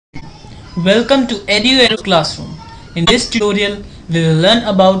Welcome to EduAero Classroom. In this tutorial, we will learn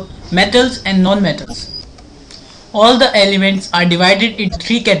about metals and non-metals. All the elements are divided into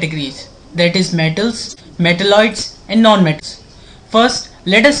three categories, that is metals, metalloids and non-metals. First,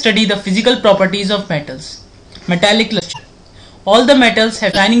 let us study the physical properties of metals. Metallic luster. All the metals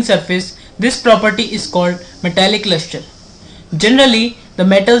have shining surface. This property is called metallic luster. Generally, the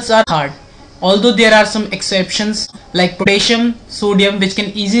metals are hard, although there are some exceptions like potassium, sodium, which can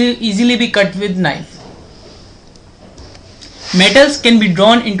easily be cut with knife. Metals can be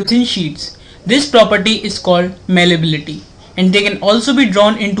drawn into thin sheets. This property is called malleability, and they can also be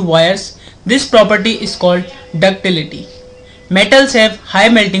drawn into wires. This property is called ductility. Metals have high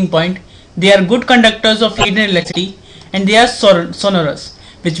melting point. They are good conductors of heat and electricity, and they are sonorous,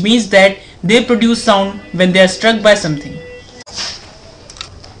 which means that they produce sound when they are struck by something.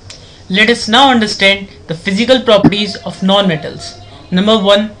 Let us now understand the physical properties of non-metals. Number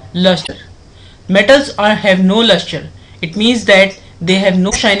 1. Luster. Metals have no luster. It means that they have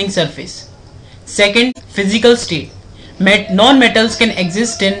no shining surface. Second, physical state. Non-metals can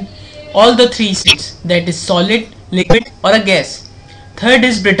exist in all the three states, that is solid, liquid or a gas. Third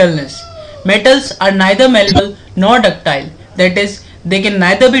is brittleness. Metals are neither malleable nor ductile, that is, they can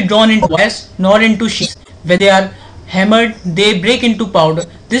neither be drawn into wires nor into sheets. When they are hammered, they break into powder.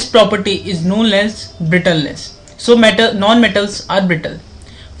 This property is known as brittleness. So non-metals are brittle.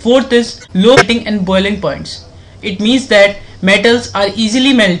 Fourth is low melting and boiling points. It means that metals are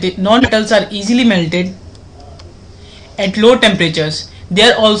easily melted. Non-metals are easily melted at low temperatures. They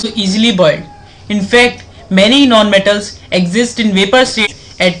are also easily boiled. In fact, many non-metals exist in vapor state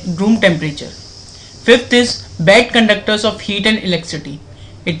at room temperature. Fifth is bad conductors of heat and electricity.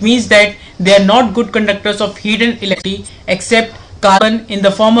 It means that they are not good conductors of heat and electricity except carbon in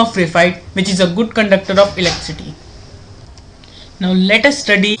the form of graphite, which is a good conductor of electricity. Now let us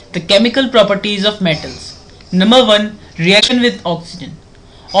study the chemical properties of metals. Number 1. Reaction with oxygen.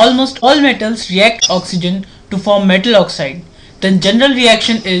 Almost all metals react oxygen to form metal oxide. The general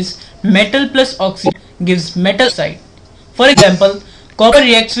reaction is metal plus oxygen gives metal oxide. For example, copper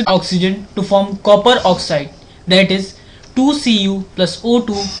reacts with oxygen to form copper oxide, that is 2Cu plus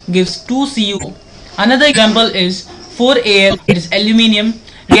O2 gives 2CuO. Another example is 4Al, that is aluminium,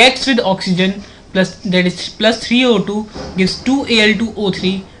 reacts with oxygen plus 3O2 gives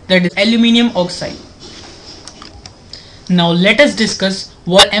 2Al2O3, that is aluminium oxide. Now let us discuss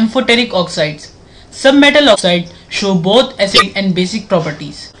what are amphoteric oxides. Some metal oxides show both acid and basic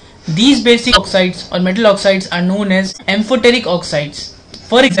properties. These basic oxides or metal oxides are known as amphoteric oxides.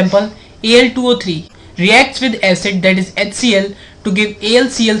 For example, Al2O3 reacts with acid, that is HCl, to give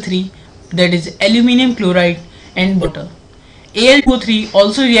AlCl3, that is aluminium chloride, and water. Al2O3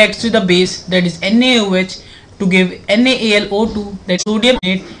 also reacts with a base, that is NaOH, to give NaAlO2, that is sodium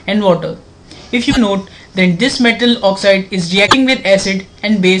carbonate, and water. If you note, then this metal oxide is reacting with acid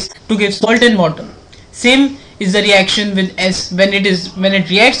and base to give salt and water. Same is the reaction with S. When it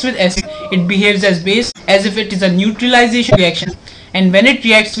reacts with acid, it behaves as base, as if it is a neutralization reaction, and when it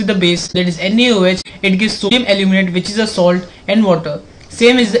reacts with the base, that is NaOH, it gives sodium aluminate, which is a salt, and water.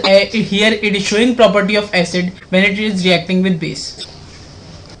 Same is here, it is showing property of acid when it is reacting with base.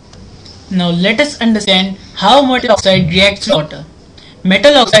 Now let us understand how metal oxide reacts with water.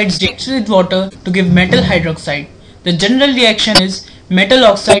 Metal oxides react with water to give metal hydroxide. The general reaction is metal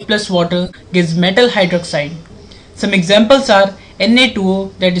oxide plus water gives metal hydroxide. Some examples are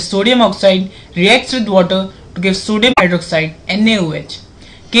Na2O, that is sodium oxide, reacts with water to give sodium hydroxide, NaOH.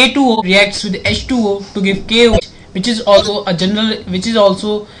 K2O reacts with H2O to give KOH, which is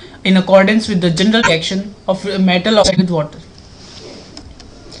also in accordance with the general reaction of metal oxide with water.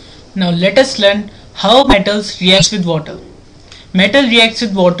 Now let us learn how metals react with water. Metal reacts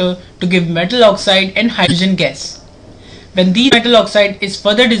with water to give metal oxide and hydrogen gas. When the metal oxide is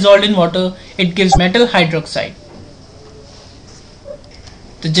further dissolved in water, it gives metal hydroxide.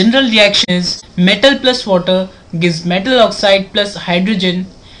 The general reaction is metal plus water gives metal oxide plus hydrogen,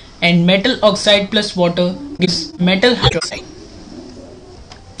 and metal oxide plus water gives metal hydroxide.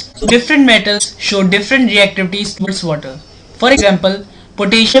 Different metals show different reactivities towards water. For example,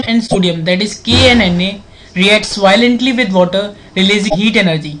 potassium and sodium, that is K and Na, reacts violently with water, releasing heat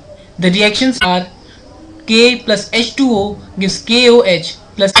energy. The reactions are K plus H2O gives KOH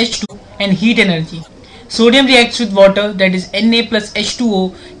plus H2 and heat energy. Sodium reacts with water, that is Na plus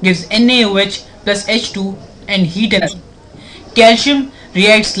H2O gives NaOH plus H2 and heat energy. Calcium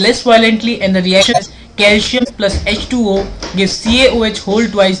reacts less violently, and the reaction is calcium plus H2O gives CaOH whole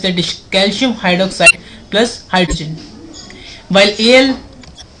twice, that is calcium hydroxide plus hydrogen. While Al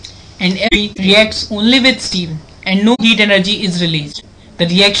and Fe reacts only with steam and no heat energy is released. The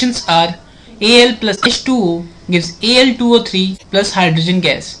reactions are Al plus H2O gives Al2O3 plus hydrogen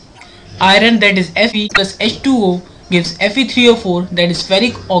gas. Iron, that is Fe plus H2O, gives Fe3O4, that is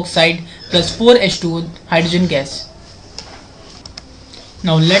ferric oxide plus 4H2O hydrogen gas.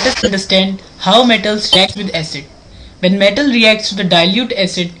 Now let us understand how metals react with acid. When metal reacts with a dilute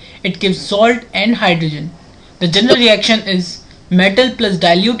acid, it gives salt and hydrogen. The general reaction is metal plus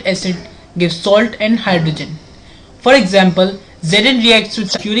dilute acid gives salt and hydrogen. For example, Zn reacts with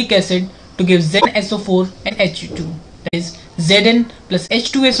sulfuric acid to give ZnSO4 and H2. That is, Zn plus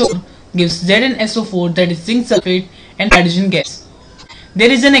H2SO4 gives ZnSO4, that is zinc sulfate and hydrogen gas. There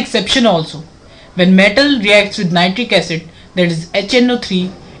is an exception also. When metal reacts with nitric acid, that is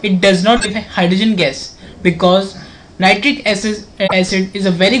HNO3, it does not give hydrogen gas because nitric acid is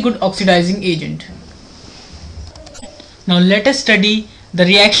a very good oxidizing agent. Now let us study the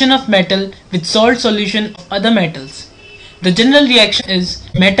reaction of metal with salt solution of other metals. The general reaction is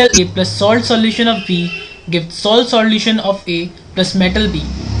metal A plus salt solution of B gives salt solution of A plus metal B.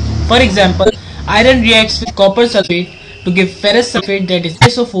 For example, iron reacts with copper sulfate to give ferrous sulfate, that is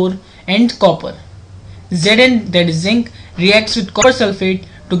SO4, and copper. Zn, that is zinc, reacts with copper sulfate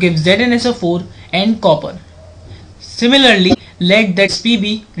to give ZnSO4 and copper. Similarly, lead, that is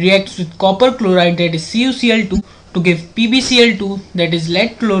Pb, reacts with copper chloride, that is CuCl2, to give PbCl2, that is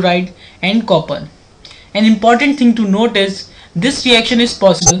lead chloride and copper. An important thing to note is this reaction is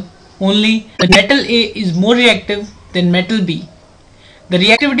possible only when metal A is more reactive than metal B. The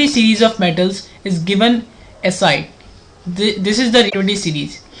reactivity series of metals is given aside. This is the reactivity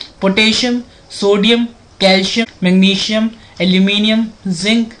series: potassium, sodium, calcium, magnesium, aluminium,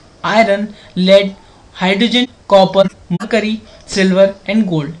 zinc, iron, lead, hydrogen, copper, mercury, silver and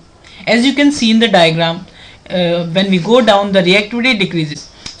gold. As you can see in the diagram, when we go down, the reactivity decreases.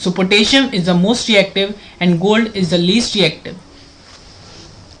 So potassium is the most reactive and gold is the least reactive.